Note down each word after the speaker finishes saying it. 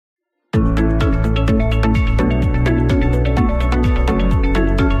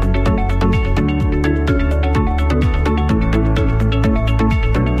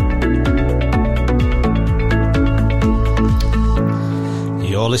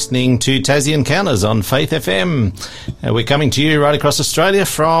listening to Tassie Encounters on Faith FM. We're coming to you right across Australia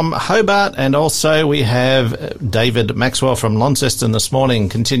from Hobart, and also we have David Maxwell from Launceston this morning,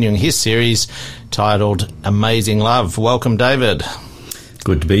 continuing his series titled Amazing Love. Welcome, David.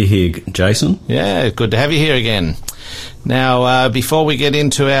 Good to be here, Jason. Yeah, good to have you here again. Now, before we get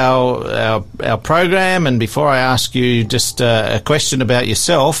into our program, and before I ask you just a question about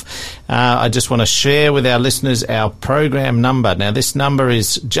yourself, I just want to share with our listeners our program number. Now, this number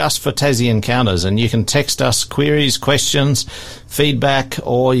is just for Tassie Encounters, and you can text us queries, questions, feedback,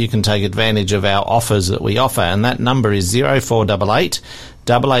 or you can take advantage of our offers that we offer, and that number is 0488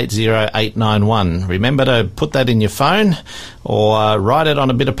 880891. Remember to put that in your phone, or write it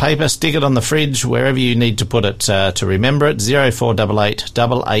on a bit of paper, stick it on the fridge, wherever you need to put it to remember it, 0488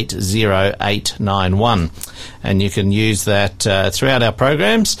 880891. And you can use that throughout our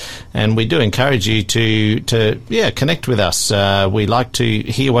programs, and we do encourage you to connect with us. We like to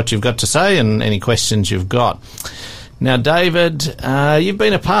hear what you've got to say and any questions you've got. Now, David, you've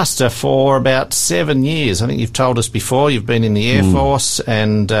been a pastor for about 7 years. I think you've told us before you've been in the Air Force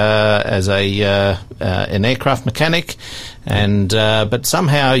and as an aircraft mechanic, and but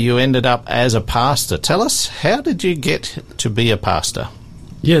somehow you ended up as a pastor. Tell us, how did you get to be a pastor?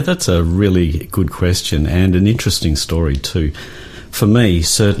 Yeah, that's a really good question and an interesting story too. For me,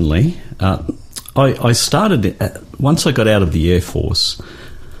 certainly, I started, once I got out of the Air Force,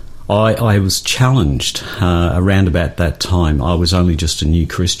 I was challenged around about that time. I was only just a new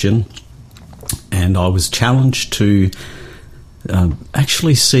Christian, and I was challenged to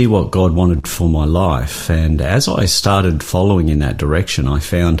actually see what God wanted for my life. And as I started following in that direction, I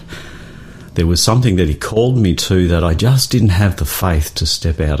found there was something that He called me to that I just didn't have the faith to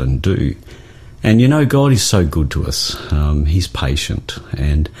step out and do. And you know, God is so good to us. He's patient,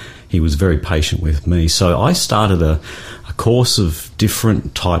 and He was very patient with me. So I started a course of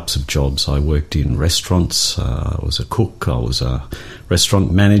different types of jobs. I worked in restaurants. I was a cook. I was a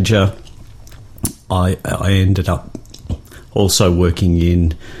restaurant manager. I ended up also working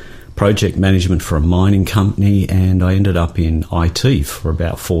in project management for a mining company, and I ended up in IT for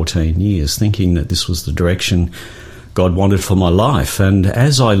about 14 years, thinking that this was the direction God wanted for my life. And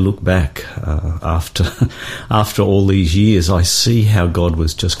as I look back after all these years, I see how God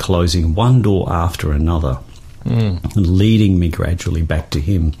was just closing one door after another, and leading me gradually back to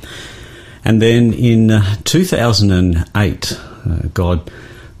Him. And then in 2008, God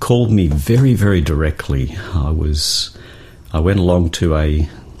called me very, very directly. I went along to a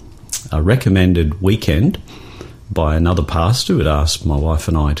recommended weekend by another pastor who had asked my wife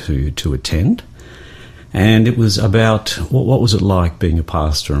and I to attend. And it was about what was it like being a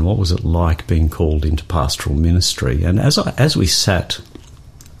pastor, and what was it like being called into pastoral ministry. And as we sat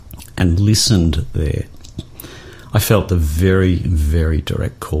and listened there, I felt the very, very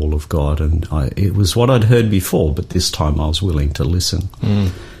direct call of God, and it was what I'd heard before, but this time I was willing to listen.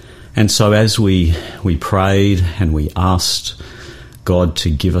 And so as we prayed and we asked God to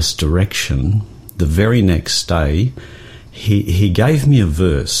give us direction, the very next day He gave me a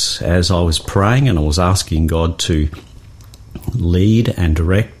verse as I was praying, and I was asking God to lead and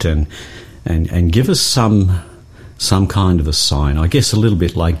direct and give us some kind of a sign. I guess a little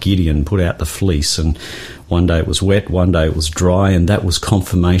bit like Gideon put out the fleece, and one day it was wet, one day it was dry, and that was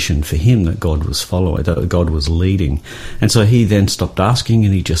confirmation for him that God was following, that God was leading. And so he then stopped asking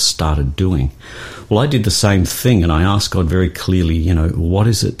and he just started doing. Well, I did the same thing, and I asked God very clearly, what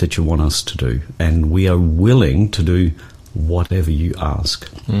is it that you want us to do? And we are willing to do whatever you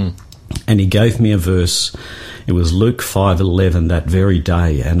ask. And He gave me a verse. It was Luke 5:11 that very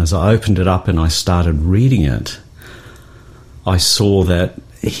day, and as I opened it up and I started reading it, I saw that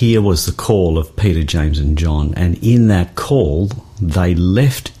here was the call of Peter, James and John, and in that call they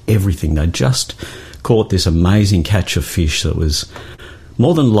left everything. They just caught this amazing catch of fish that was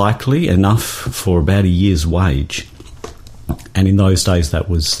more than likely enough for about a year's wage. And in those days that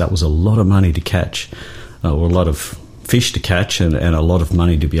was a lot of money to catch, or a lot of fish to catch, and a lot of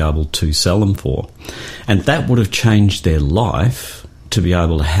money to be able to sell them for. And that would have changed their life to be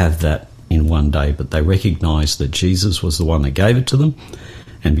able to have that in one day. But they recognised that Jesus was the one that gave it to them,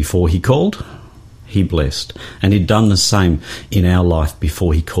 and before He called, He blessed. And He'd done the same in our life.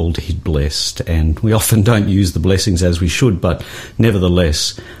 Before He called, He'd blessed. And we often don't use the blessings as we should, but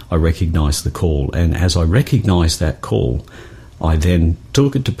nevertheless, I recognised the call. And as I recognised that call, I then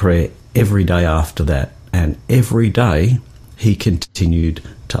took it to prayer every day after that. And every day He continued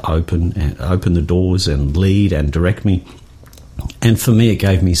to open the doors and lead and direct me. And for me, it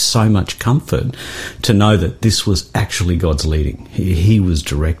gave me so much comfort to know that this was actually God's leading. He was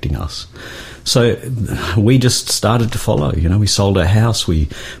directing us. So we just started to follow. We sold our house, we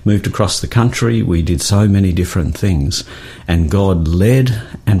moved across the country, we did so many different things, and God led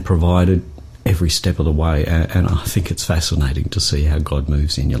and provided every step of the way. And I think it's fascinating to see how God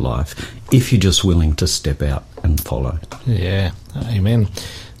moves in your life if you're just willing to step out and follow. Yeah, amen.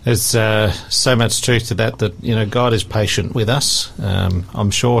 There's so much truth to that, God is patient with us.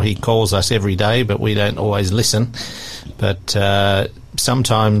 I'm sure he calls us every day, but we don't always listen. But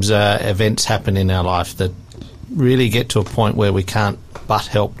sometimes events happen in our life that really get to a point where we can't but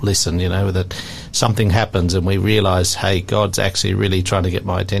help listen, that something happens and we realise, hey, God's actually really trying to get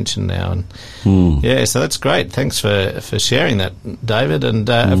my attention now. And so that's great. Thanks for sharing that, David. And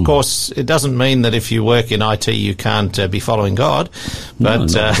of course, it doesn't mean that if you work in IT you can't be following God,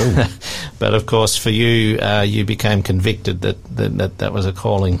 but but of course for you, you became convicted that was a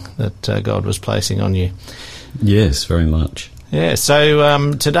calling that God was placing on you. Yes, very much. Yeah,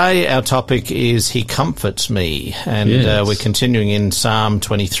 so today our topic is He Comforts Me, and we're continuing in Psalm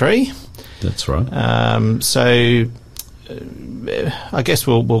 23. That's right. So I guess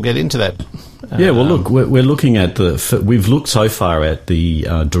we'll get into that. Look, we're looking at we've looked so far at the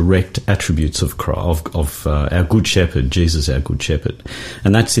direct attributes of our Good Shepherd, Jesus, our Good Shepherd,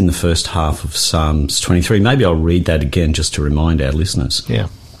 and that's in the first half of Psalms 23. Maybe I'll read that again just to remind our listeners. Yeah.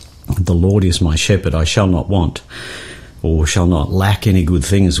 The Lord is my shepherd, I shall not want, or shall not lack any good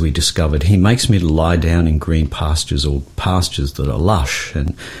thing, as we discovered. He makes me to lie down in green pastures, or pastures that are lush,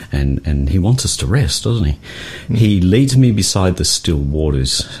 and he wants us to rest, doesn't he? He leads me beside the still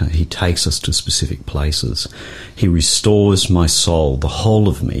waters. He takes us to specific places. He restores my soul, the whole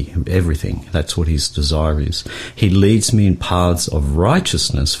of me, everything. That's what his desire is. He leads me in paths of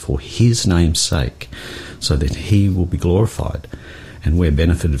righteousness for his name's sake, so that he will be glorified. And we're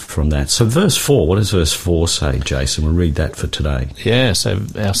benefited from that. So verse 4, what does verse 4 say, Jason? We'll read that for today. Yeah, so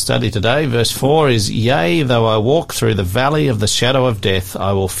our study today, verse 4 is, Yea, though I walk through the valley of the shadow of death,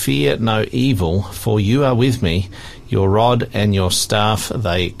 I will fear no evil, for you are with me. Your rod and your staff,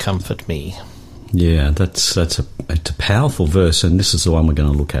 they comfort me. Yeah, it's a powerful verse, and this is the one we're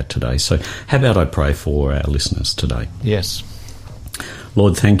going to look at today. So how about I pray for our listeners today? Yes.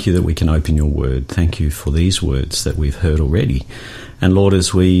 Lord, thank you that we can open your word. Thank you for these words that we've heard already. And Lord,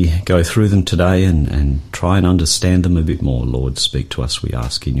 as we go through them today and try and understand them a bit more, Lord, speak to us, we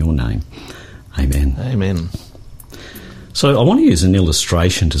ask in your name. Amen. Amen. So I want to use an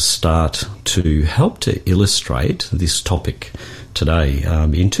illustration to start to help to illustrate this topic today.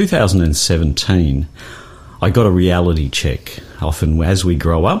 In 2017, I got a reality check. Often as we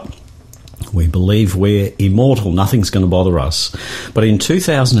grow up, we believe we're immortal, nothing's going to bother us. But in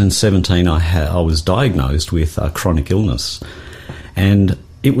 2017, I was diagnosed with a chronic illness. And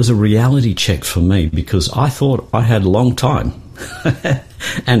it was a reality check for me because I thought I had a long time.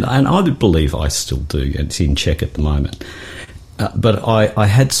 and I believe I still do. It's in check at the moment. But I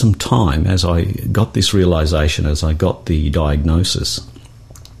had some time as I got this realisation, as I got the diagnosis.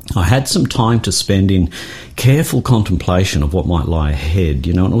 I had some time to spend in careful contemplation of what might lie ahead,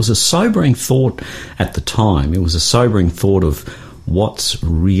 and it was a sobering thought at the time. It was a sobering thought of what's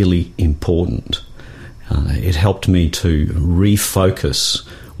really important. It helped me to refocus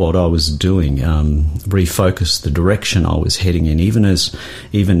what I was doing, refocus the direction I was heading in, even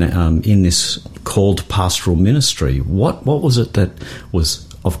in this call to pastoral ministry. What was it that was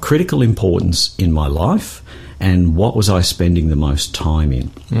of critical importance in my life, and what was I spending the most time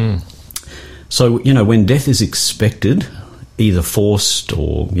in? So, when death is expected, either forced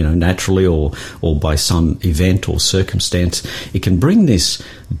or, naturally or by some event or circumstance, it can bring this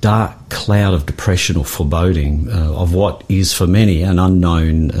dark cloud of depression or foreboding of what is for many an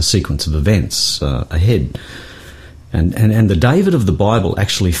unknown sequence of events ahead. And the David of the Bible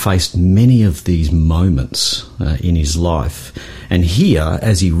actually faced many of these moments in his life. And here,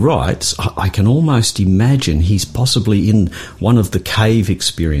 as he writes, I can almost imagine he's possibly in one of the cave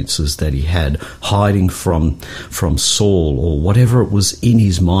experiences that he had, hiding from Saul or whatever it was in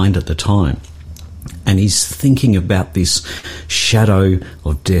his mind at the time. And he's thinking about this shadow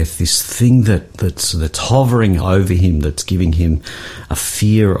of death, this thing that's hovering over him, that's giving him a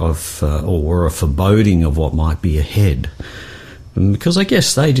fear of or a foreboding of what might be ahead. Because I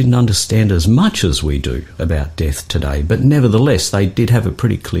guess they didn't understand as much as we do about death today, but nevertheless they did have a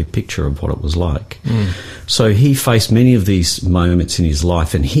pretty clear picture of what it was like. So he faced many of these moments in his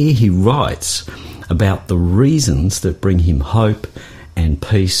life, and here he writes about the reasons that bring him hope and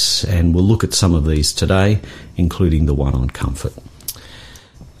peace, and we'll look at some of these today, including the one on comfort.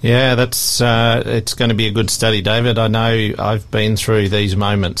 Yeah, that's it's going to be a good study, David. I know I've been through these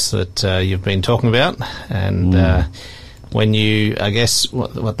moments that you've been talking about, and when you, I guess,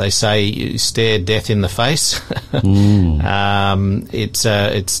 what they say, you stare death in the face.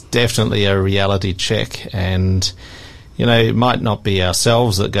 It's definitely a reality check, and it might not be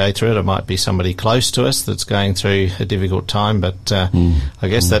ourselves that go through it. It might be somebody close to us that's going through a difficult time. But I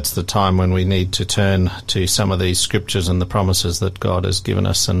guess that's the time when we need to turn to some of these scriptures and the promises that God has given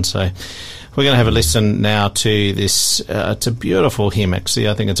us. And so we're going to have a listen now to this. It's a beautiful hymn, actually.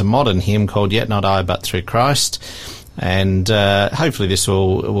 I think it's a modern hymn called Yet Not I, But Through Christ. And hopefully this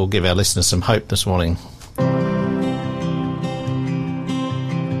will give our listeners some hope this morning.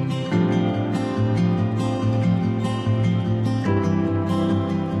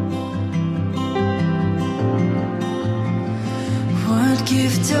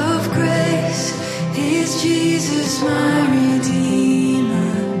 Gift of grace is Jesus my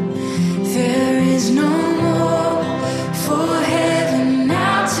Redeemer. There is no more for heaven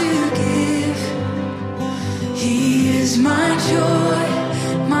now to give. He is my joy,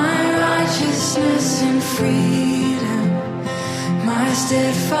 my righteousness and freedom, my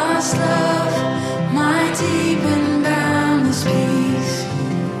steadfast love, my deep and boundless peace.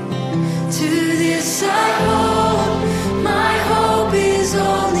 To this I hold, my hope is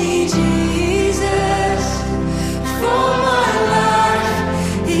only Jesus, for my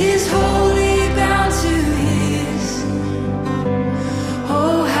life is wholly bound to His.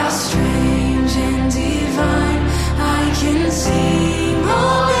 Oh, how strange and divine, I can sing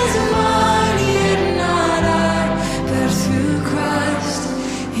all is mine, yet not I, but through Christ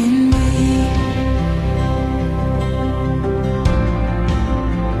in me.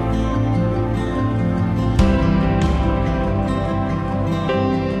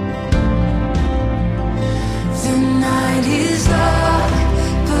 Is dark,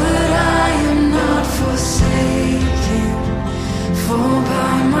 but I am not forsaken, for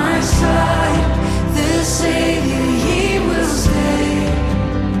by my side the Savior He will stay.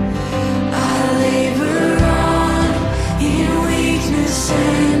 I labor on in weakness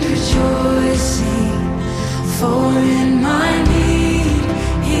and rejoicing, for in my need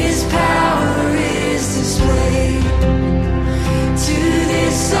His power is displayed. To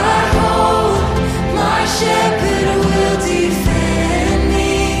this I hold, my shepherd will defend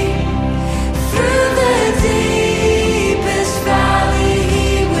me. Through the deepest valley He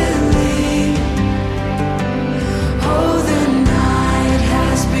will lead. Oh, the night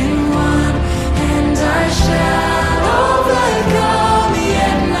has been won, and I shall overcome,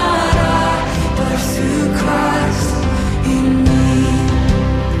 yet not I, but through Christ in me.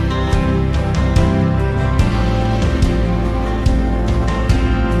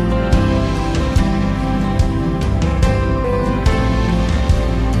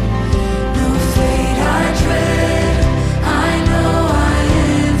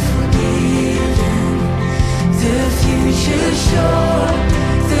 Sure,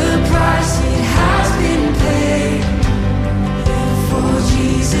 the price it has been paid, for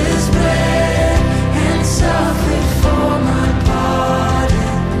Jesus bled and suffered for my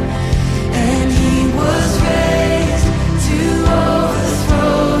pardon, and He was raised to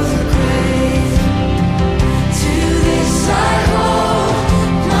overthrow the grave. To this I hold,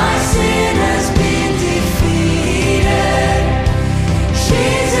 my sin has been defeated.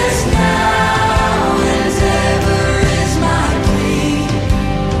 Jesus now and ever is my plea.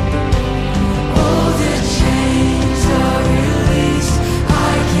 Oh, the chains are released,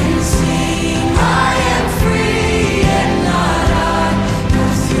 I can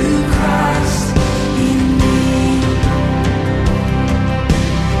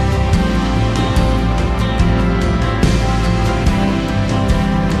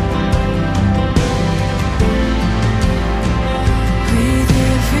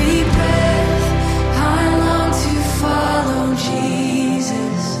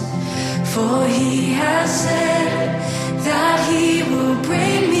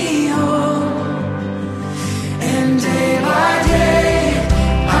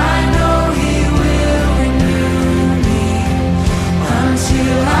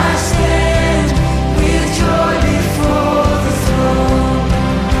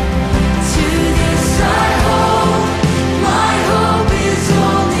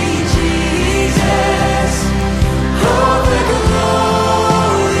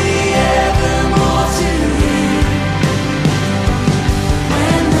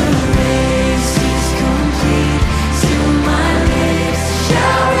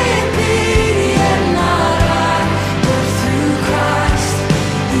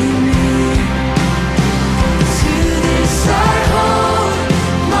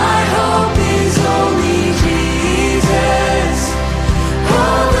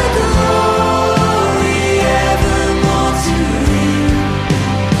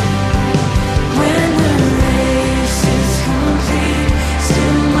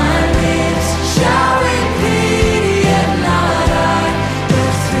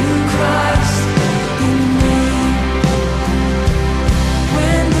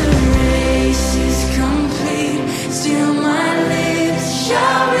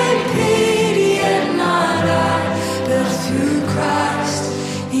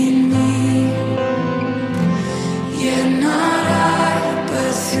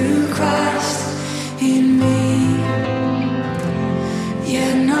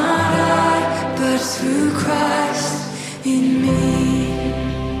through Christ in me.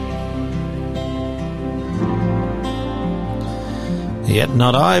 Yet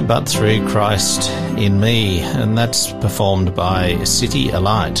not I, but through Christ in me. And that's performed by City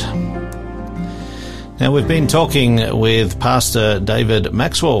Alight. Now, we've been talking with Pastor David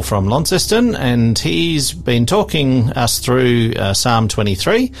Maxwell from Launceston, and he's been talking us through Psalm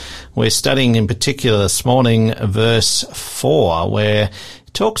 23. We're studying in particular this morning verse 4, where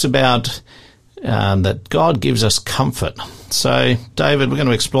it talks about that God gives us comfort. So, David, we're going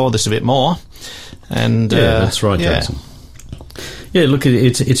to explore this a bit more. And that's right, Jason. Yeah, look,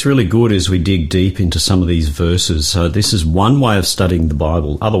 it's really good as we dig deep into some of these verses. This is one way of studying the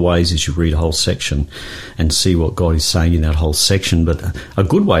Bible. Other ways is you read a whole section and see what God is saying in that whole section. But a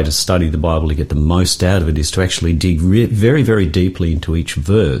good way to study the Bible to get the most out of it is to actually dig very, very deeply into each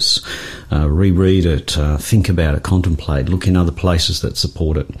verse. Reread it, think about it, contemplate, look in other places that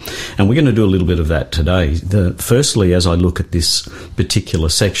support it. And we're going to do a little bit of that today. Firstly, as I look at this particular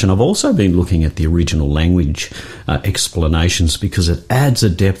section, I've also been looking at the original language explanations, because it adds a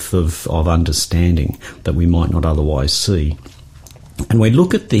depth of understanding that we might not otherwise see. And we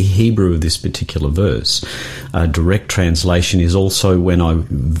look at the Hebrew of this particular verse. Direct translation is also, when I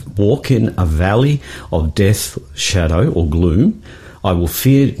walk in a valley of death, shadow, or gloom, I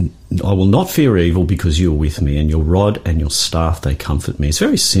will not fear evil, because you are with me, and your rod and your staff, they comfort me. It's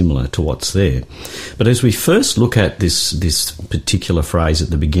very similar to what's there. But as we first look at this particular phrase at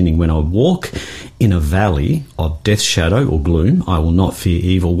the beginning, when I walk in a valley of death, shadow, or gloom, I will not fear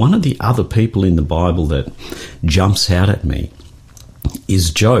evil. One of the other people in the Bible that jumps out at me is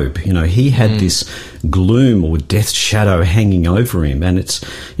Job. You know, he had this gloom or death shadow hanging over him. And it's,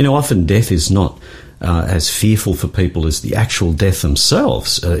 often death is not as fearful for people as the actual death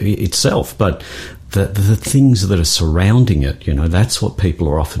themselves itself, but the things that are surrounding it, that's what people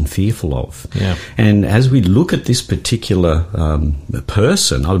are often fearful of. Yeah. And as we look at this particular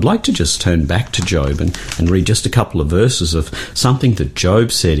person, I would like to just turn back to Job and read just a couple of verses of something that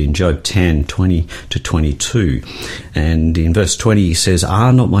Job said in Job 10, 20 to 22. And in verse 20 he says,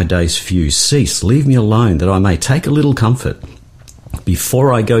 "Are not my days few? Cease, leave me alone, that I may take a little comfort,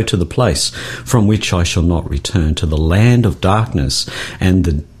 before I go to the place from which I shall not return, to the land of darkness and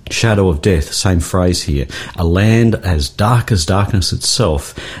the shadow of death." Same phrase here. A land as dark as darkness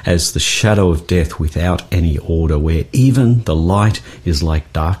itself, as the shadow of death without any order, where even the light is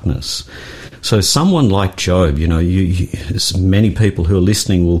like darkness. So someone like Job, many people who are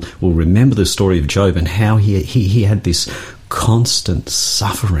listening will remember the story of Job and how he had this constant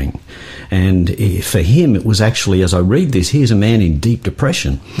suffering. And for him, it was actually, as I read this, here's a man in deep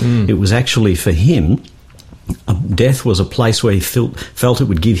depression. It was actually, for him, death was a place where he felt it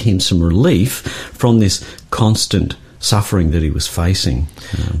would give him some relief from this constant suffering that he was facing.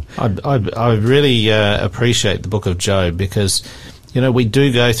 I really appreciate the book of Job, because we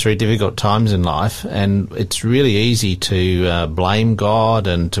do go through difficult times in life, and it's really easy to blame God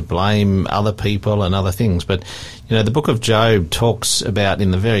and to blame other people and other things. But, the book of Job talks about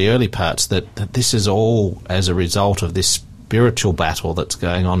in the very early parts that this is all as a result of this spiritual battle that's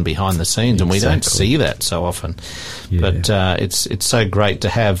going on behind the scenes, and we don't see that so often. Yeah. But it's so great to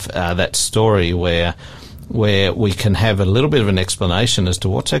have that story where we can have a little bit of an explanation as to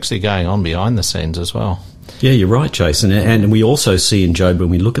what's actually going on behind the scenes as well. Yeah, you're right, Jason. And we also see in Job, when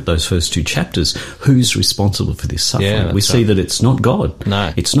we look at those first two chapters, who's responsible for this suffering. Yeah, we see that it's not God.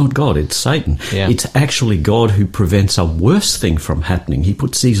 No. It's not God, it's Satan. Yeah. It's actually God who prevents a worse thing from happening. He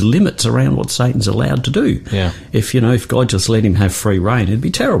puts these limits around what Satan's allowed to do. Yeah. If God just let him have free reign, it'd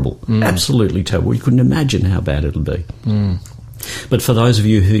be terrible. Absolutely terrible. You couldn't imagine how bad it'll be. But for those of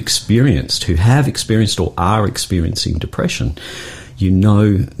you who have experienced or are experiencing depression, you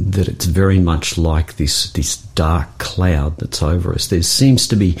know that it's very much like this dark cloud that's over us. There seems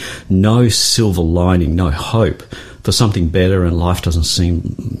to be no silver lining, no hope for something better, and life doesn't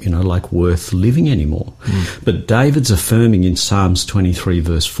seem, like worth living anymore. But David's affirming in Psalms 23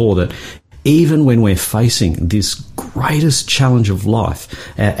 verse 4 that even when we're facing this greatest challenge of life,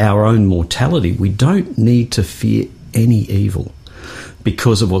 our own mortality, we don't need to fear any evil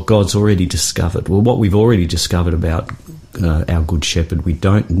because of what God's already discovered. Well, what we've already discovered about our Good Shepherd. We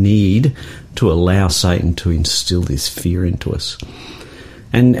don't need to allow Satan to instill this fear into us.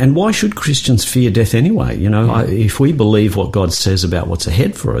 And why should Christians fear death anyway? If we believe what God says about what's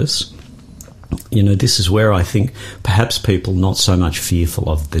ahead for us, this is where I think perhaps people not so much fearful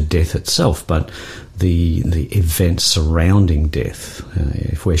of the death itself, but the events surrounding death.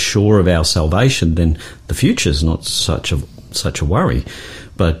 If we're sure of our salvation, then the future's not such a worry.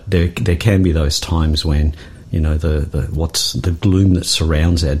 But there can be those times when the gloom that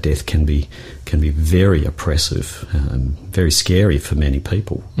surrounds our death can be very oppressive, very scary for many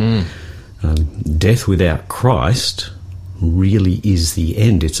people. Death without Christ really is the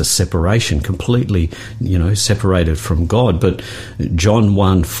end. It's a separation, completely, separated from God. But John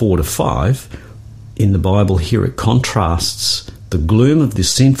 1:4-5 in the Bible, here it contrasts the gloom of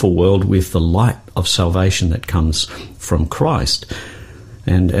this sinful world with the light of salvation that comes from Christ.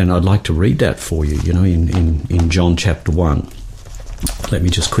 And I'd like to read that for you, in John chapter 1. Let me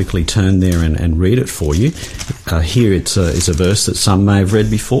just quickly turn there and read it for you. Here it's a verse that some may have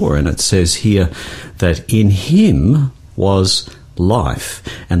read before, and it says here that in him was life,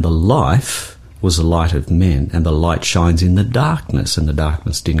 and the life was the light of men, and the light shines in the darkness, and the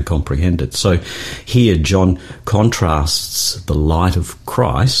darkness didn't comprehend it. So here John contrasts the light of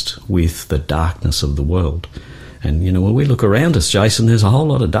Christ with the darkness of the world. And, when we look around us, Jason, there's a whole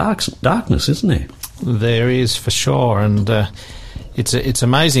lot of darkness, isn't there? There is, for sure, and it's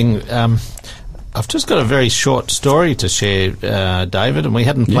amazing. I've just got a very short story to share, David, and we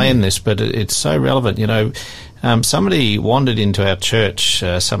hadn't planned this, but it's so relevant. Somebody wandered into our church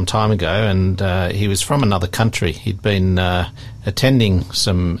some time ago, and he was from another country. He'd been attending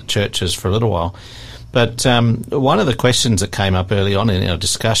some churches for a little while. But one of the questions that came up early on in our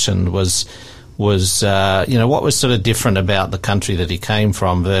discussion was what was sort of different about the country that he came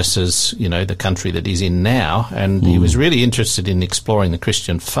from versus, the country that he's in now. And he was really interested in exploring the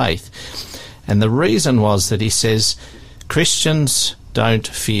Christian faith. And the reason was that he says Christians don't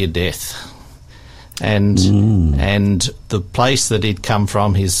fear death. And the place that he'd come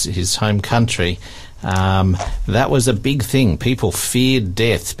from, his home country, that was a big thing. People feared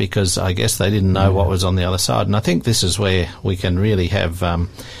death because I guess they didn't know what was on the other side. And I think this is where we can really have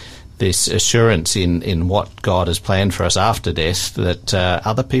this assurance in what God has planned for us after death, that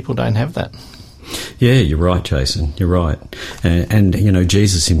other people don't have that. Yeah, you're right, Jason. You're right. And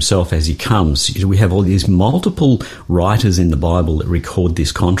Jesus himself, as he comes, we have all these multiple writers in the Bible that record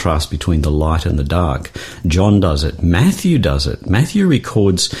this contrast between the light and the dark. John does it. Matthew does it. Matthew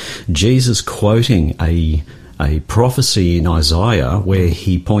records Jesus quoting a prophecy in Isaiah where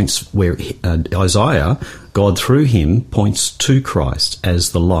Isaiah, God through him, points to Christ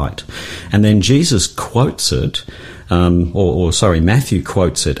as the light. And then Jesus quotes it, Matthew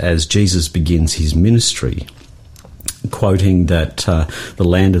quotes it as Jesus begins his ministry, quoting that the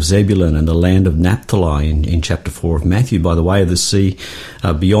land of Zebulun and the land of Naphtali in chapter 4 of Matthew, by the way of the sea,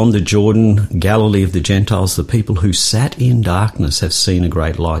 beyond the Jordan, Galilee of the Gentiles, the people who sat in darkness have seen a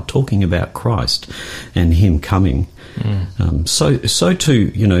great light, talking about Christ and him coming. So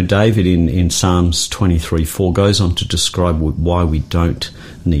too, David in Psalms 23:4 goes on to describe why we don't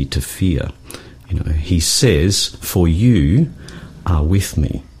need to fear. He says, "For you are with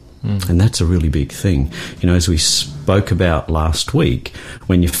me." And that's a really big thing. As we spoke about last week,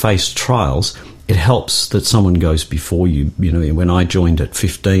 when you face trials, it helps that someone goes before you. When I joined at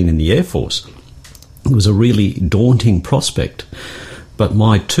 15 in the Air Force, it was a really daunting prospect. But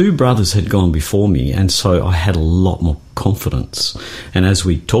my two brothers had gone before me, and so I had a lot more confidence. And as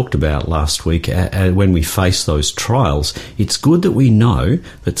we talked about last week, when we face those trials, it's good that we know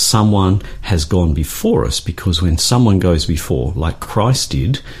that someone has gone before us, because when someone goes before, like Christ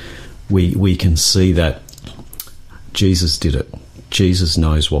did, we can see that Jesus did it. Jesus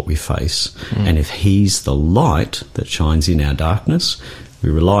knows what we face. And if he's the light that shines in our darkness, we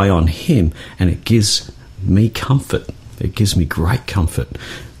rely on him, and it gives me comfort. It gives me great comfort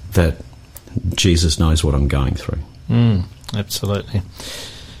that Jesus knows what I'm going through. Absolutely.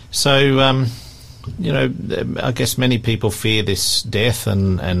 So, I guess many people fear this death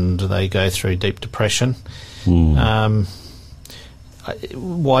and they go through deep depression.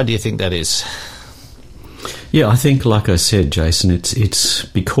 Why do you think that is? Yeah, I think, like I said, Jason, it's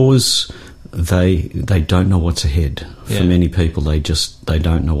because they don't know what's ahead. For many people, they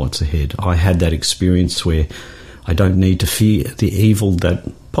don't know what's ahead. I had that experience where I don't need to fear the evil that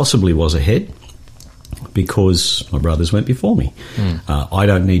possibly was ahead because my brothers went before me. I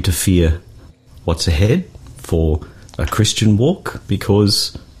don't need to fear what's ahead for a Christian walk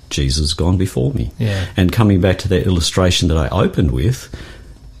because Jesus has gone before me. And coming back to that illustration that I opened with,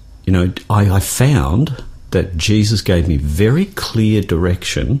 I found that Jesus gave me very clear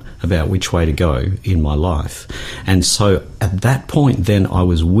direction about which way to go in my life. And so at that point then I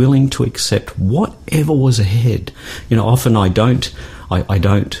was willing to accept whatever was ahead. Often I don't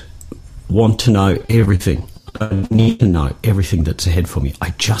want to know everything. I don't need to know everything that's ahead for me. I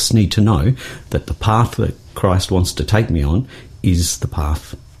just need to know that the path that Christ wants to take me on is the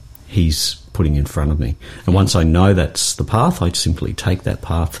path he's putting in front of me. And once I know that's the path, I simply take that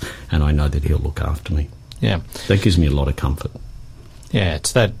path and I know that he'll look after me. Yeah. That gives me a lot of comfort. Yeah,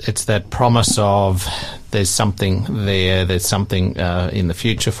 it's that promise of there's something there, there's something in the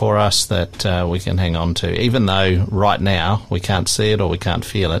future for us that we can hang on to. Even though right now we can't see it or we can't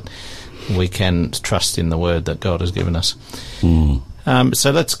feel it, we can trust in the word that God has given us.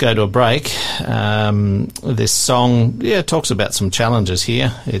 So let's go to a break. This song, talks about some challenges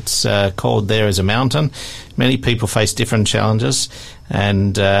here. It's called There Is a Mountain. Many people face different challenges,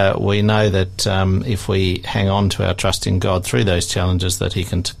 and we know that if we hang on to our trust in God through those challenges, that he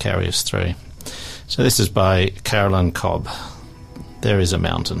can carry us through. So this is by Carolyn Cobb. There Is a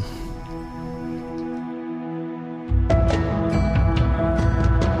Mountain.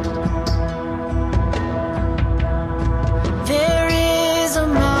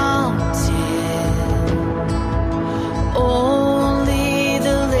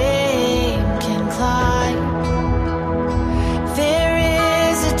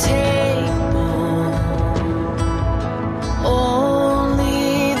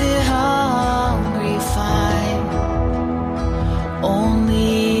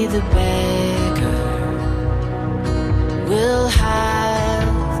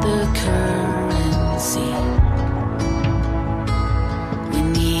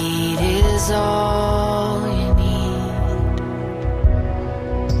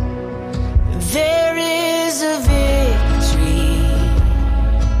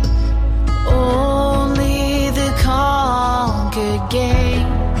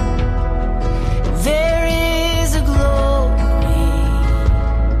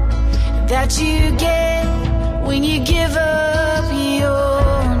 You get when you give up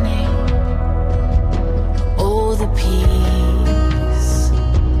your name. Oh, the peace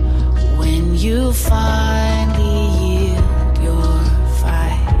when you finally yield your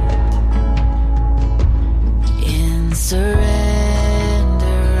fight in surrender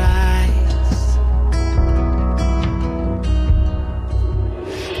eyes.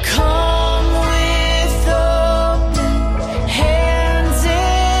 Come with open hands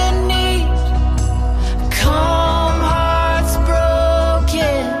and knees. Come, hearts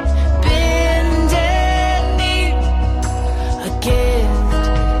broken, bended knee. A gift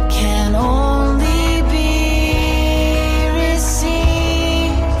can only be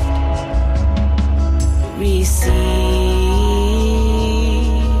received.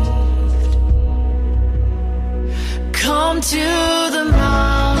 Come to the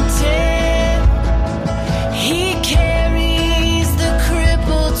mountain. He carries the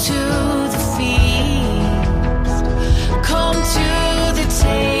crippled to the feast. Come to the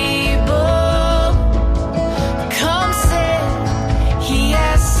table. Come sit. He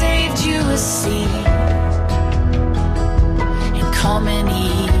has saved you a seat. And come and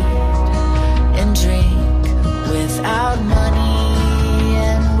eat and drink without money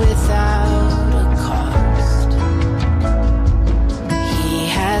and without a cost. He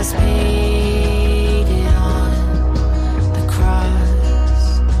has paid it on the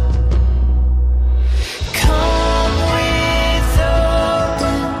cross. Come with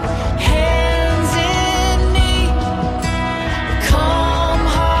open hands and knees. Come,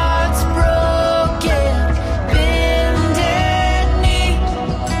 hearts broken, bended knee.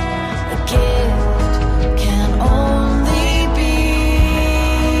 A gift can only be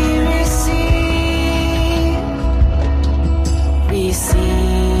received.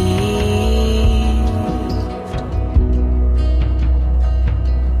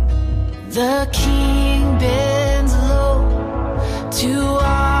 The King bends low to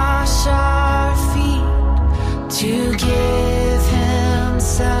wash our feet, to give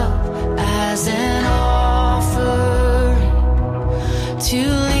himself as an offering, to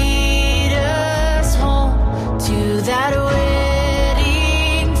lead us home to that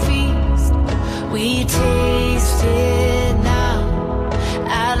wedding feast. We taste it now,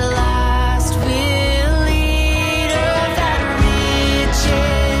 at last we'll eat of that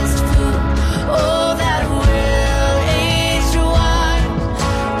richest food. Oh,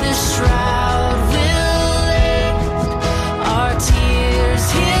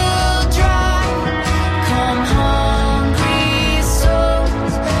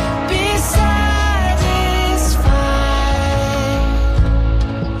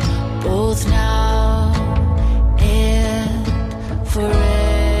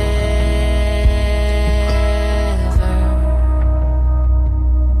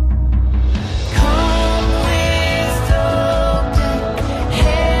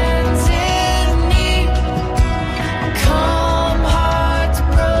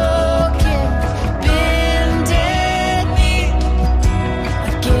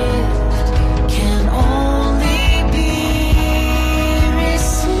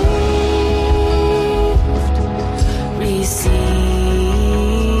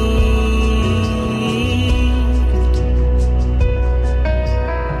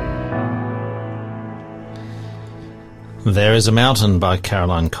 There is a Mountain by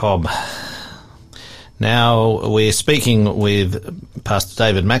Caroline Cobb. Now, we're speaking with Pastor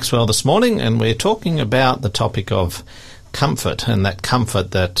David Maxwell this morning, and we're talking about the topic of comfort, and that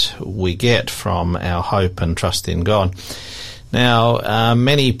comfort that we get from our hope and trust in God. Now,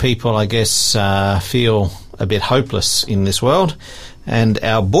 many people, I guess, feel a bit hopeless in this world, and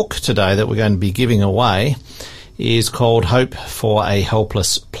our book today that we're going to be giving away is called Hope for a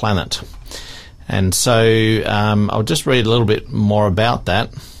Helpless Planet. And so I'll just read a little bit more about that.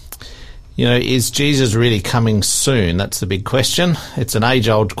 You know, is Jesus really coming soon? That's the big question. It's an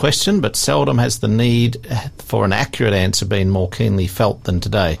age-old question, but seldom has the need for an accurate answer been more keenly felt than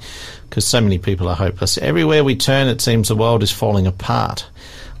today, because so many people are hopeless. Everywhere we turn, it seems the world is falling apart.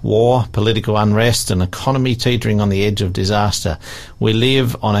 War, political unrest, an economy teetering on the edge of disaster. We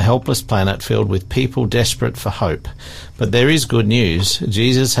live on a helpless planet filled with people desperate for hope. But there is good news.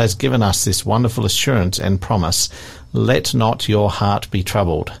 Jesus has given us this wonderful assurance and promise. Let not your heart be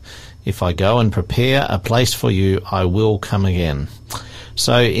troubled. If I go and prepare a place for you, I will come again.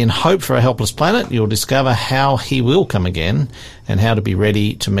 So in Hope for a Helpless Planet, you'll discover how he will come again and how to be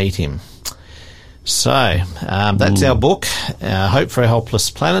ready to meet him. So that's our book, Hope for a Helpless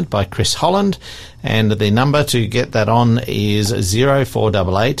Planet by Chris Holland, and the number to get that on is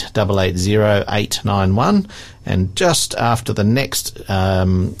 0488 880 891, and just after the next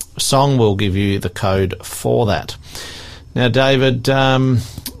song we'll give you the code for that. Now, David,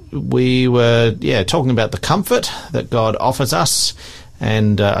 we were talking about the comfort that God offers us,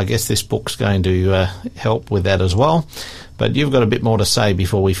 and I guess this book's going to help with that as well. But you've got a bit more to say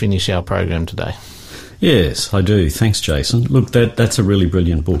before we finish our program today. Yes, I do. Thanks, Jason. Look, that's a really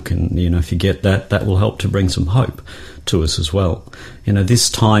brilliant book, and if you get that will help to bring some hope to us as well. This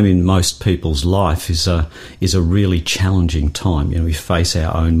time in most people's life is a really challenging time. We face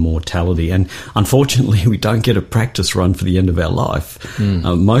our own mortality, and unfortunately, we don't get a practice run for the end of our life.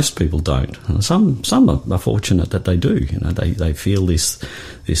 Most people don't. Some are fortunate that they do. They feel this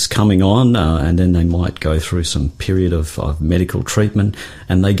coming on, and then they might go through some period of medical treatment,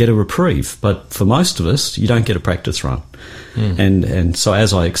 and they get a reprieve. But for most of us, you don't get a practice run. And so,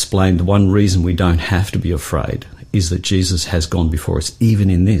 as I explained, one reason we don't have to be afraid is that Jesus has gone before us, even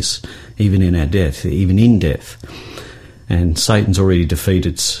in this, even in our death, even in death. And Jesus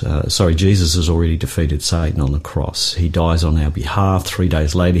has already defeated Satan on the cross. He dies on our behalf. 3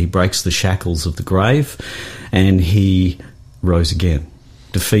 days later, he breaks the shackles of the grave, and he rose again,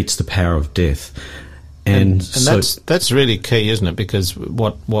 defeats the power of death. And so that's really key, isn't it? Because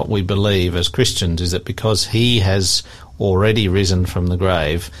what we believe as Christians is that because he has already risen from the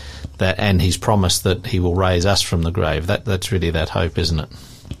grave, and he's promised that he will raise us from the grave, that's really that hope, isn't it?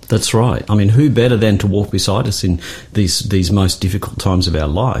 That's right. I mean, who better than to walk beside us in these most difficult times of our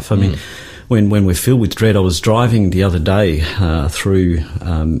life? I mean, when we're filled with dread, I was driving the other day through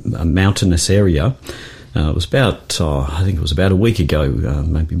a mountainous area. It was about a week ago.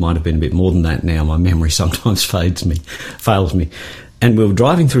 Maybe might have been a bit more than that now. My memory sometimes fails me. And we were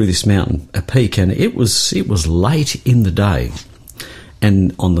driving through this mountain, a peak, and it was late in the day.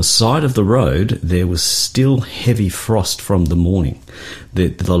 And on the side of the road, there was still heavy frost from the morning.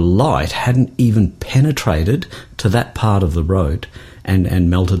 The light hadn't even penetrated to that part of the road and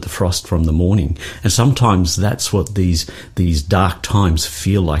melted the frost from the morning. And sometimes that's what these dark times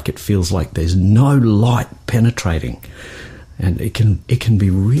feel like. It feels like there's no light penetrating. And it can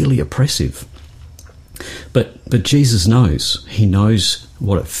be really oppressive. But Jesus knows. He knows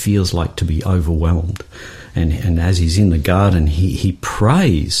what it feels like to be overwhelmed. And as he's in the garden, he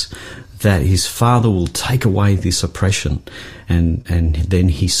prays that his Father will take away this oppression. And then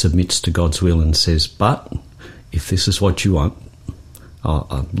he submits to God's will and says, but if this is what you want,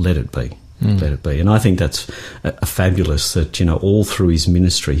 let it be. Let it be. And I think that's fabulous that, all through his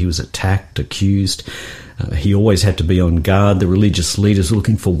ministry, he was attacked, accused. He always had to be on guard. The religious leaders were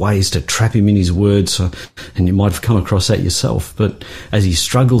looking for ways to trap him in his words, and you might have come across that yourself. But as he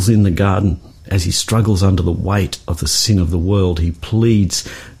struggles in the garden, as he struggles under the weight of the sin of the world, he pleads,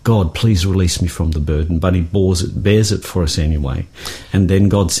 God, please release me from the burden. But he bears it for us anyway. And then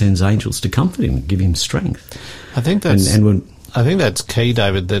God sends angels to comfort him, give him strength. I think that's key,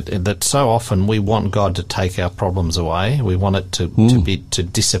 David, that so often we want God to take our problems away. We want it to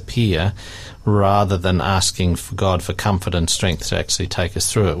disappear, rather than asking for God for comfort and strength to actually take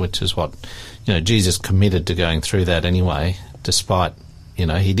us through it, which is what, Jesus committed to going through that anyway, despite,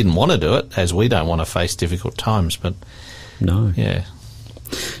 he didn't want to do it, as we don't want to face difficult times, but... No. Yeah.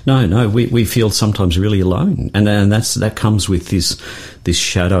 No, we feel sometimes really alone, and that comes with this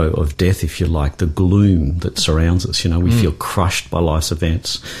shadow of death, if you like, the gloom that surrounds us. We feel crushed by life's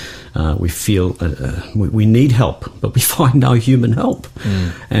events. We feel we need help, but we find no human help.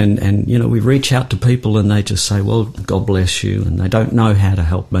 And we reach out to people and they just say, well, God bless you, and they don't know how to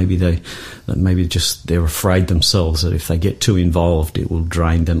help. Maybe they're afraid themselves that if they get too involved, it will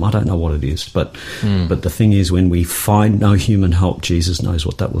drain them. I don't know what it is, but the thing is, when we find no human help, Jesus knows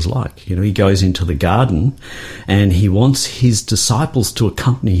what that was like. He goes into the garden and he wants his disciples to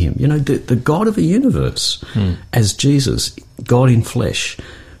accompany him. The God of the universe, as Jesus, God in flesh,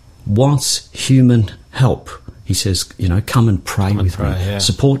 wants human help. He says, come and pray with me. Yeah.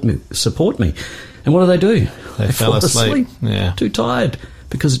 Support me. And what do? They fell asleep. Yeah. Too tired,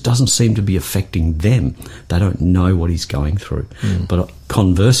 because it doesn't seem to be affecting them. They don't know what he's going through. But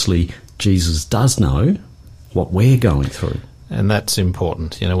conversely, Jesus does know what we're going through. And that's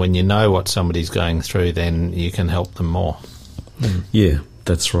important. When you know what somebody's going through, then you can help them more. Yeah,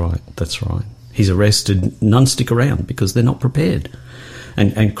 that's right. He's arrested. None stick around because they're not prepared.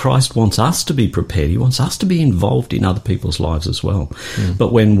 And Christ wants us to be prepared. He wants us to be involved in other people's lives as well.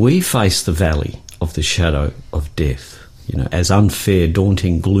 But when we face the valley of the shadow of death, as unfair,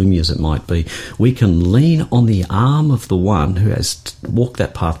 daunting, gloomy as it might be, we can lean on the arm of the one who has walked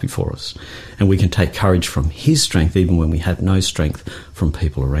that path before us. And we can take courage from his strength even when we have no strength from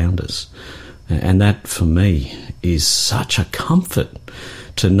people around us. And that, for me, is such a comfort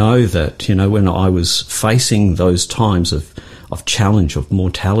to know that, when I was facing those times of challenge, of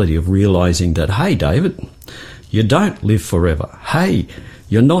mortality, of realising that, hey, David, you don't live forever. Hey,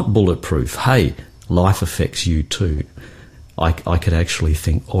 you're not bulletproof. Hey, life affects you too. I could actually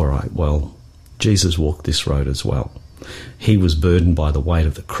think, all right, well, Jesus walked this road as well. He was burdened by the weight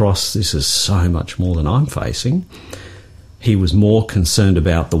of the cross. This is so much more than I'm facing. He was more concerned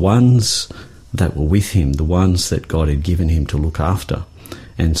about the ones that were with him, the ones that God had given him to look after.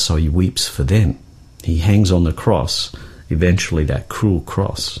 And so he weeps for them. He hangs on the cross, eventually that cruel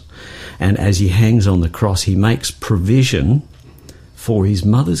cross. And as he hangs on the cross, he makes provision for his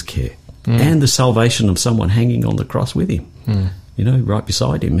mother's care and the salvation of someone hanging on the cross with him, right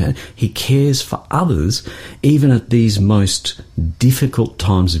beside him. He cares for others even at these most difficult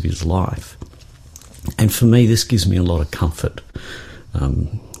times of his life. And for me, this gives me a lot of comfort,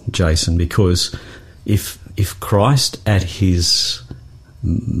 Jason, because if Christ at his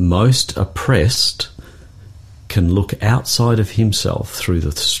most oppressed can look outside of himself through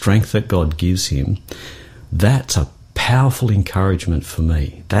the strength that God gives him, that's a powerful encouragement for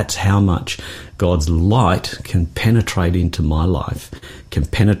me. That's how much God's light can penetrate into my life,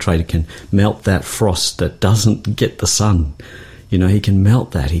 it can melt that frost that doesn't get the sun. He can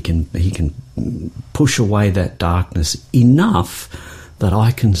melt that. He can push away that darkness enough that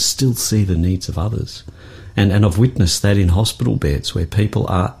I can still see the needs of others. And I've witnessed that in hospital beds where people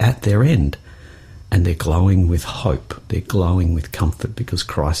are at their end and they're glowing with hope. They're glowing with comfort because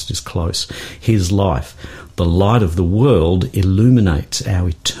Christ is close. His life, the light of the world, illuminates our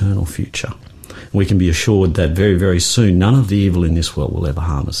eternal future. We can be assured that very, very soon none of the evil in this world will ever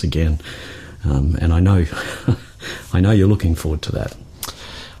harm us again. And I know you're looking forward to that.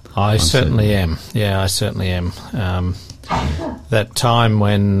 I certainly am. Yeah, I certainly am. That time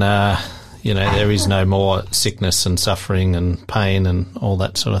when, there is no more sickness and suffering and pain and all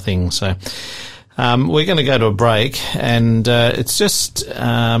that sort of thing. So we're going to go to a break, and it's just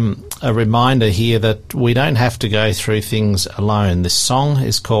a reminder here that we don't have to go through things alone. This song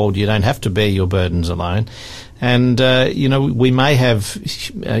is called You Don't Have to Bear Your Burdens Alone. And, we may have,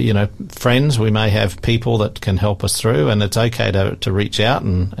 friends, we may have people that can help us through, and it's okay to reach out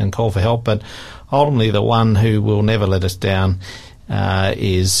and call for help. But ultimately, the one who will never let us down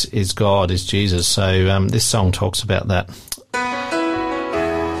is God, is Jesus. So this song talks about that.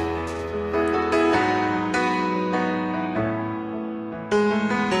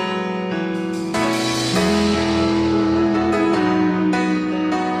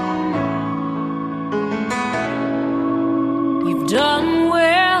 Done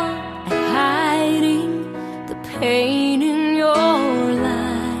well at hiding the pain in your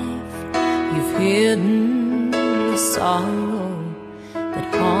life. You've hidden the sorrow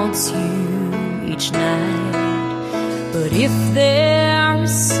that haunts you each night. But if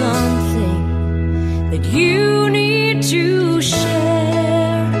there's something that you need to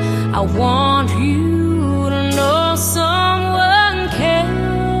share, I want you to know someone cares.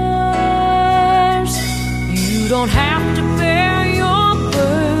 You don't have to bear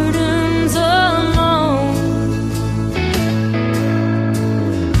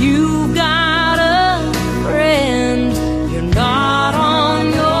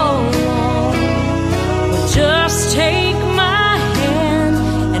take my hand.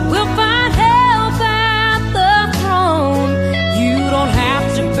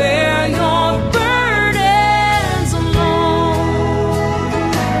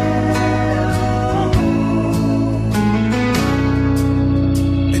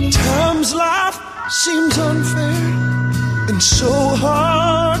 seems unfair and so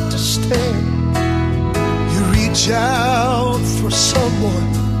hard to stand. You reach out for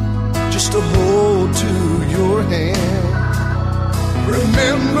someone just to hold to your hand.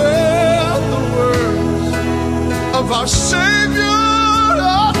 Remember the words of our Savior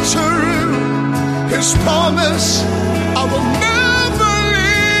are true. His promise, I will never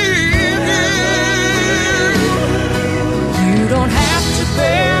leave you. You don't have to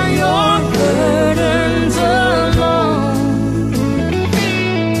bear your burdens alone.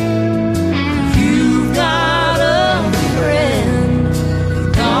 You've got a friend,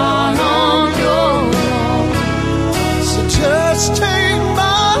 not on your own. So just take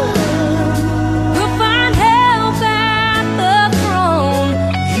my hand. We'll find help at the throne.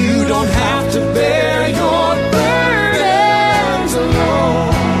 You don't have to bear your burdens alone.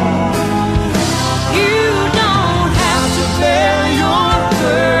 You don't have to bear your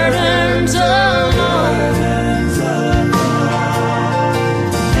burdens alone.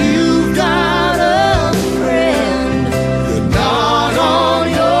 You've got a friend, you're not on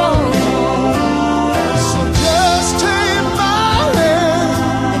your own. So just take my hand,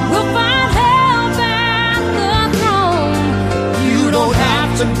 and we'll find help at the throne. You don't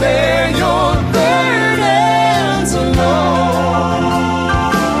have to bear your burdens alone.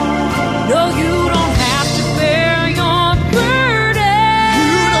 No, you don't have to bear your burdens.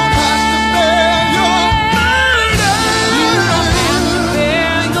 You don't have to bear your burdens. You don't have to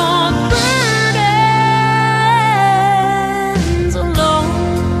bear your burdens alone.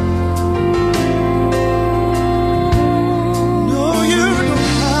 No, you don't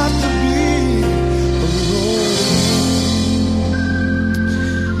have to be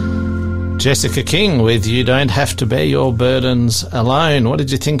alone. Jessica King with You Don't Have to Bear Your Burdens Alone. What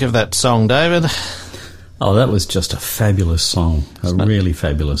did you think of that song, David? Oh, that was just a fabulous song. Really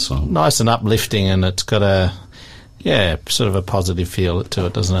fabulous song. Nice and uplifting, and it's got a, sort of a positive feel to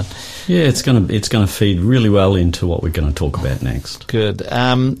it, doesn't it? Yeah, it's gonna feed really well into what we're going to talk about next. Good.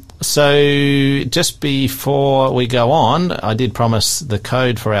 So just before we go on, I did promise the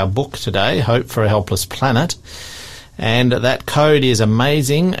code for our book today, Hope for a Helpless Planet. And that code is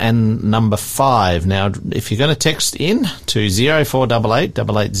amazing and number 5. Now, if you're going to text in to 0488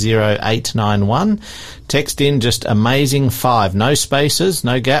 880891, text in just amazing 5. No spaces,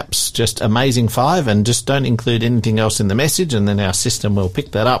 no gaps, just amazing 5, and just don't include anything else in the message, and then our system will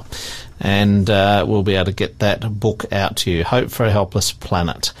pick that up and we'll be able to get that book out to you. Hope for a Helpless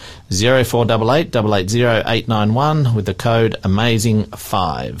Planet. 0488 880891 with the code amazing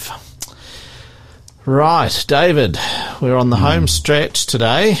 5. Right, David, we're on the home stretch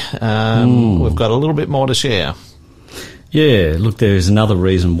today. We've got a little bit more to share. Yeah, look, there's another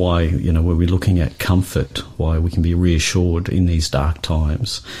reason why, when we're looking at comfort, why we can be reassured in these dark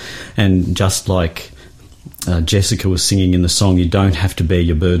times. And just like Jessica was singing in the song, you don't have to bear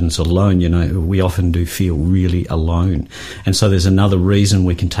your burdens alone. We often do feel really alone. And so there's another reason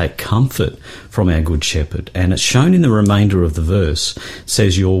we can take comfort from our Good Shepherd. And it's shown in the remainder of the verse. It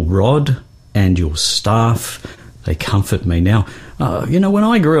says, your rod and your staff, they comfort me. Now, when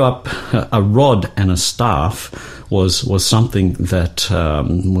I grew up, a rod and a staff was something that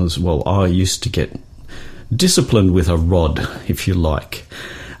I used to get disciplined with a rod, if you like.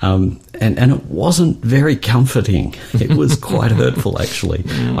 And it wasn't very comforting. It was quite hurtful, actually.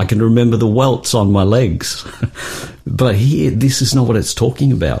 I can remember the welts on my legs. But here, this is not what it's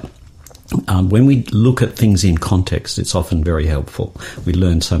talking about. When we look at things in context, it's often very helpful. We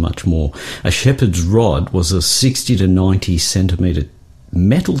learn so much more. A shepherd's rod was a 60 to 90 centimetre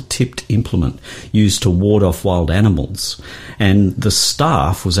metal-tipped implement used to ward off wild animals. And the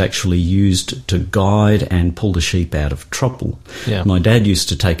staff was actually used to guide and pull the sheep out of trouble. Yeah. My dad used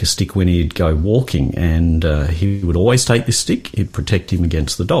to take a stick when he'd go walking, and he would always take this stick. It'd protect him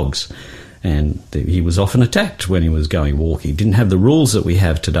against the dogs. And he was often attacked when he was going walking. He didn't have the rules that we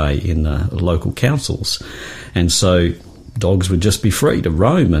have today in the local councils. And so dogs would just be free to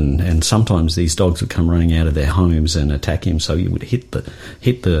roam, and sometimes these dogs would come running out of their homes and attack him, so he would hit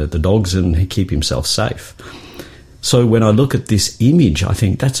the dogs and keep himself safe. So when I look at this image, I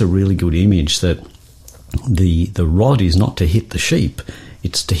think that's a really good image, that the rod is not to hit the sheep,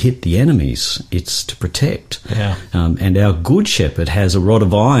 it's to hit the enemies. It's to protect. Yeah. And our Good Shepherd has a rod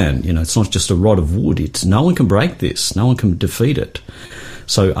of iron. It's not just a rod of wood. It's no one can break this. No one can defeat it.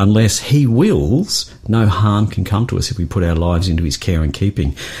 So unless he wills, no harm can come to us if we put our lives into his care and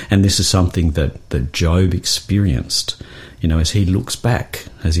keeping. And this is something that Job experienced. As he looks back,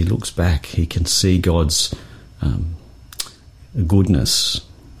 he can see God's goodness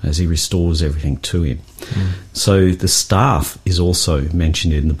as he restores everything to him. So the staff is also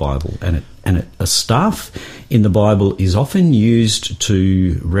mentioned in the Bible, and And a staff in the Bible is often used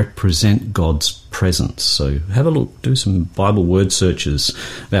to represent God's presence. So have a look, do some Bible word searches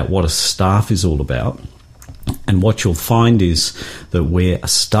about what a staff is all about. And what you'll find is that where a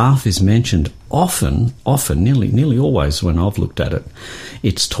staff is mentioned, often, nearly always when I've looked at it,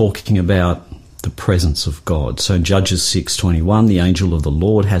 it's talking about the presence of God. So in Judges 6:21, the angel of the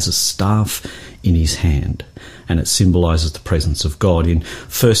Lord has a staff in his hand, and it symbolises the presence of God. In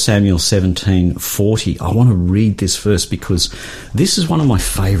 1 Samuel 17:40, I want to read this verse because this is one of my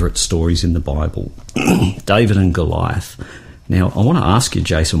favourite stories in the Bible, David and Goliath. Now, I want to ask you,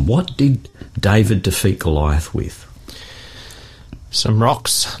 Jason, what did David defeat Goliath with? Some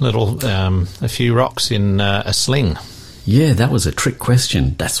rocks, a few rocks in a sling. Yeah, that was a trick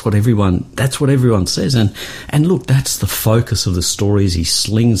question. That's what everyone says. And look, that's the focus of the story, is he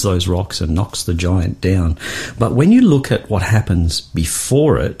slings those rocks and knocks the giant down. But when you look at what happens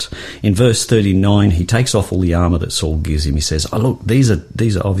before it, in verse 39, he takes off all the armour that Saul gives him. He says, "Oh, look, these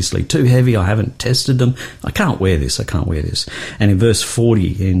are obviously too heavy. I haven't tested them. I can't wear this. And in verse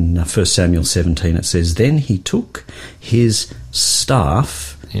 40 in 1 Samuel 17, it says, "Then he took his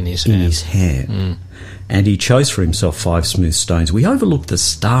staff in his hand. And he chose for himself 5 smooth stones." We overlook the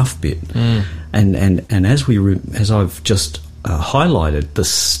staff bit, and as I've just highlighted, the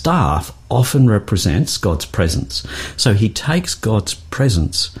staff often represents God's presence. So he takes God's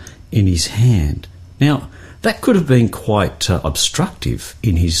presence in his hand. Now, that could have been quite obstructive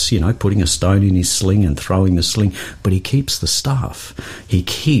in his, putting a stone in his sling and throwing the sling, but he keeps the staff. He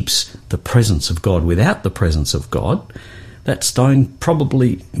keeps the presence of God. Without the presence of God, that stone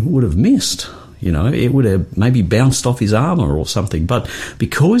probably would have missed. It would have maybe bounced off his armour or something. But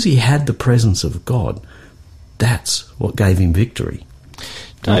because he had the presence of God, that's what gave him victory.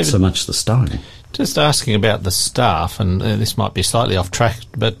 David, not so much the stone. Just asking about the staff, and this might be slightly off track,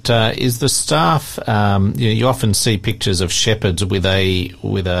 but is the staff, you often see pictures of shepherds with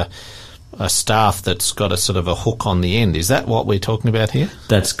a staff that's got a sort of a hook on the end. Is that what we're talking about here?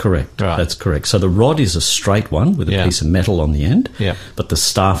 That's correct. Right. That's correct. So the rod is a straight one with a piece of metal on the end. Yeah. But the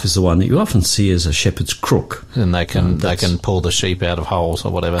staff is the one that you often see as a shepherd's crook. And they can pull the sheep out of holes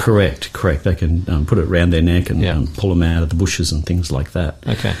or whatever. Correct. They can put it round their neck and pull them out of the bushes and things like that.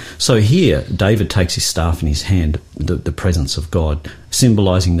 Okay. So here, David takes his staff in his hand, the presence of God,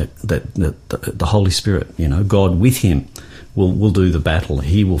 symbolising the Holy Spirit. God with him will do the battle.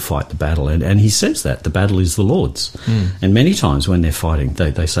 He will fight the battle. And he says that the battle is the Lord's. And many times when they're fighting,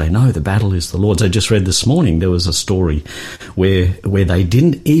 they say, no, the battle is the Lord's. I just read this morning, there was a story where they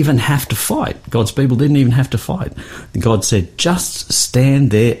didn't even have to fight. God's people didn't even have to fight. God said, just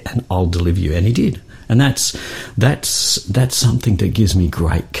stand there and I'll deliver you. And he did. And that's something that gives me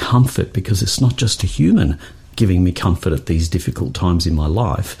great comfort, because it's not just a human giving me comfort at these difficult times in my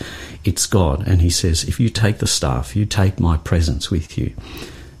life. It's God. And he says, if you take the staff, you take my presence with you,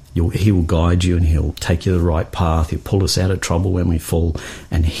 he will guide you and he'll take you the right path. He'll pull us out of trouble when we fall.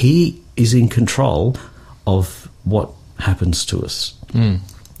 And he is in control of what happens to us. It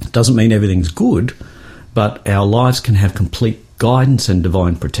doesn't mean everything's good, but our lives can have complete guidance and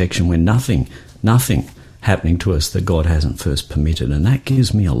divine protection when nothing happening to us that God hasn't first permitted. And that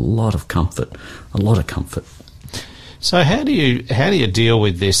gives me a lot of comfort. So how do you deal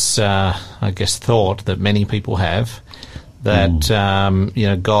with this, thought that many people have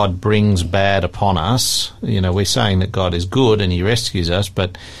that, God brings bad upon us? We're saying that God is good and he rescues us,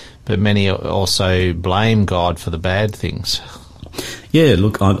 but many also blame God for the bad things. Yeah,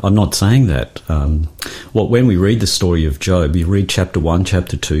 look, I'm not saying that. When we read the story of Job, you read chapter 1,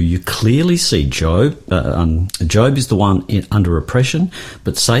 chapter 2, you clearly see Job. Job is the one under oppression,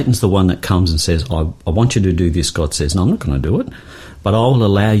 but Satan's the one that comes and says, I want you to do this. God says, no, I'm not going to do it, but I will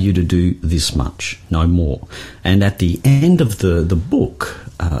allow you to do this much, no more. And at the end of the book,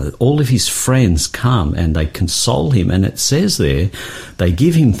 all of his friends come and they console him, and it says there, they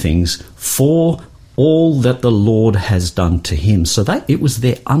give him things for all that the Lord has done to him. So it was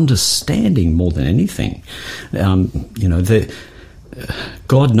their understanding more than anything.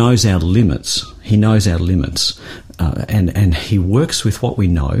 God knows our limits. He knows our limits, and he works with what we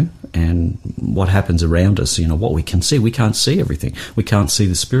know and what happens around us. What we can see. We can't see everything. We can't see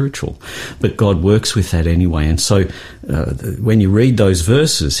the spiritual, but God works with that anyway. And so, when you read those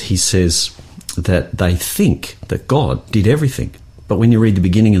verses, he says that they think that God did everything. But when you read the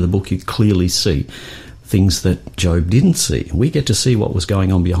beginning of the book, you clearly see things that Job didn't see. We get to see what was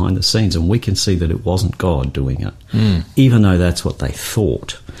going on behind the scenes, and we can see that it wasn't God doing it, even though that's what they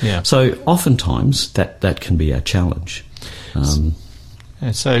thought. Yeah. So oftentimes that can be our challenge.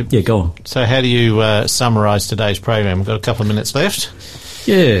 So go on. So how do you summarise today's program? We've got a couple of minutes left.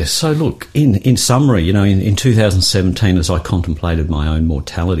 Yeah, so look, in summary, in 2017, as I contemplated my own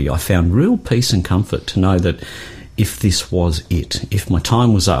mortality, I found real peace and comfort to know that if this was it, if my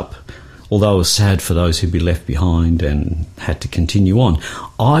time was up, although I was sad for those who'd be left behind and had to continue on,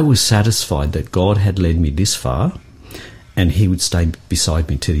 I was satisfied that God had led me this far and he would stay beside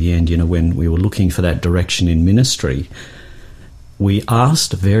me to the end. When we were looking for that direction in ministry, we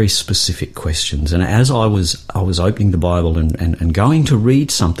asked very specific questions. And as I was opening the Bible and going to read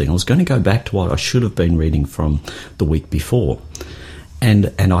something, I was going to go back to what I should have been reading from the week before.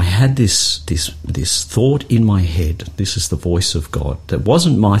 And I had this thought in my head. This is the voice of God. That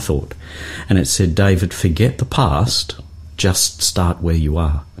wasn't my thought. And it said, David, forget the past, just start where you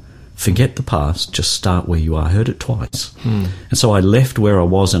are. Forget the past, just start where you are. I heard it twice. And so I left where I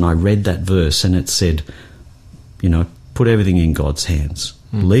was and I read that verse, and it said, put everything in God's hands.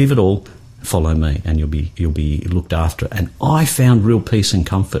 Leave it all, follow me, and you'll be looked after. And I found real peace and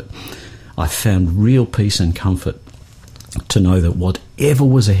comfort. I found real peace and comfort to know that whatever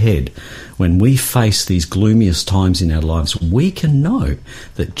was ahead, when we face these gloomiest times in our lives, we can know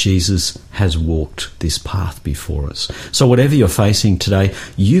that Jesus has walked this path before us. So whatever you're facing today,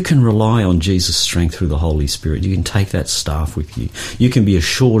 you can rely on Jesus' strength through the Holy Spirit. You can take that staff with you. You can be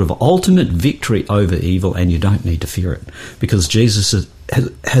assured of ultimate victory over evil, and you don't need to fear it because Jesus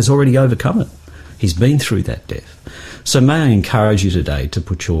has already overcome it. He's been through that death. So may I encourage you today to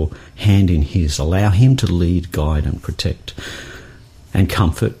put your hand in his. Allow him to lead, guide and protect and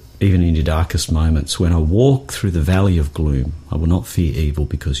comfort even in your darkest moments. When I walk through the valley of gloom, I will not fear evil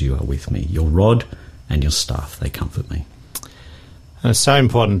because you are with me. Your rod and your staff, they comfort me. And it's so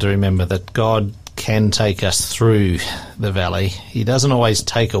important to remember that God can take us through the valley. He doesn't always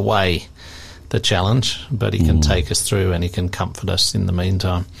take away the challenge, but he can take us through and he can comfort us in the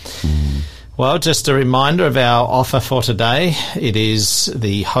meantime. Well, just a reminder of our offer for today. It is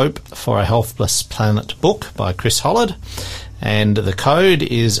the Hope for a Helpless Planet book by Chris Hollard. And the code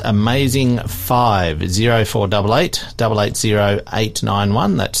is AMAZING5, 0488 880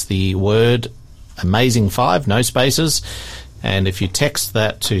 891. That's the word AMAZING5, no spaces. And if you text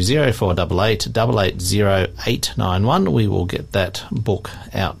that to 0488 880 891, we will get that book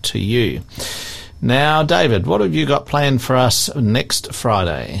out to you. Now, David, what have you got planned for us next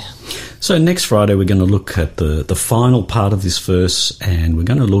Friday? So next Friday we're going to look at the final part of this verse, and we're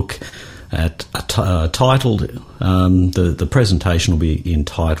going to look at titled, the presentation will be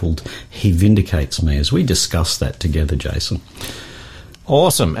entitled, He Vindicates Me, as we discuss that together, Jason.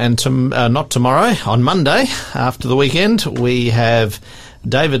 Awesome. And not tomorrow, on Monday, after the weekend, we have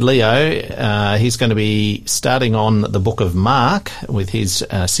David Leo. He's going to be starting on the book of Mark with his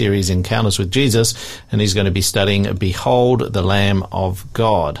series Encounters with Jesus, and he's going to be studying Behold the Lamb of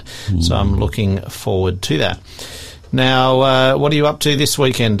God. So I'm looking forward to that. Now, what are you up to this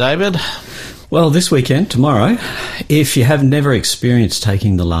weekend, David? Well, this weekend, tomorrow, if you have never experienced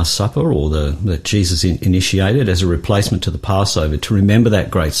taking the Last Supper or that Jesus initiated as a replacement to the Passover, to remember that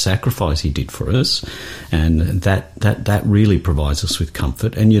great sacrifice he did for us, and that really provides us with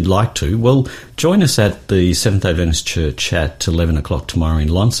comfort, and you'd like to, well, join us at the Seventh-day Adventist Church at 11 o'clock tomorrow in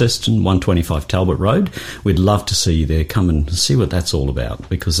Launceston, 125 Talbot Road. We'd love to see you there. Come and see what that's all about,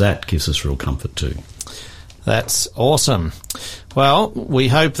 because that gives us real comfort too. That's awesome. Well, we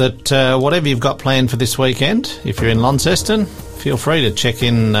hope that whatever you've got planned for this weekend, if you're in Launceston, feel free to check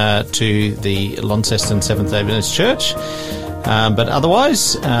in to the Launceston Seventh-day Adventist Church. But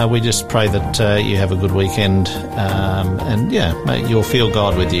otherwise, we just pray that you have a good weekend, and you'll feel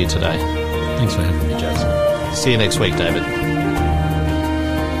God with you today. Thanks for having me, Jason. See you next week, David.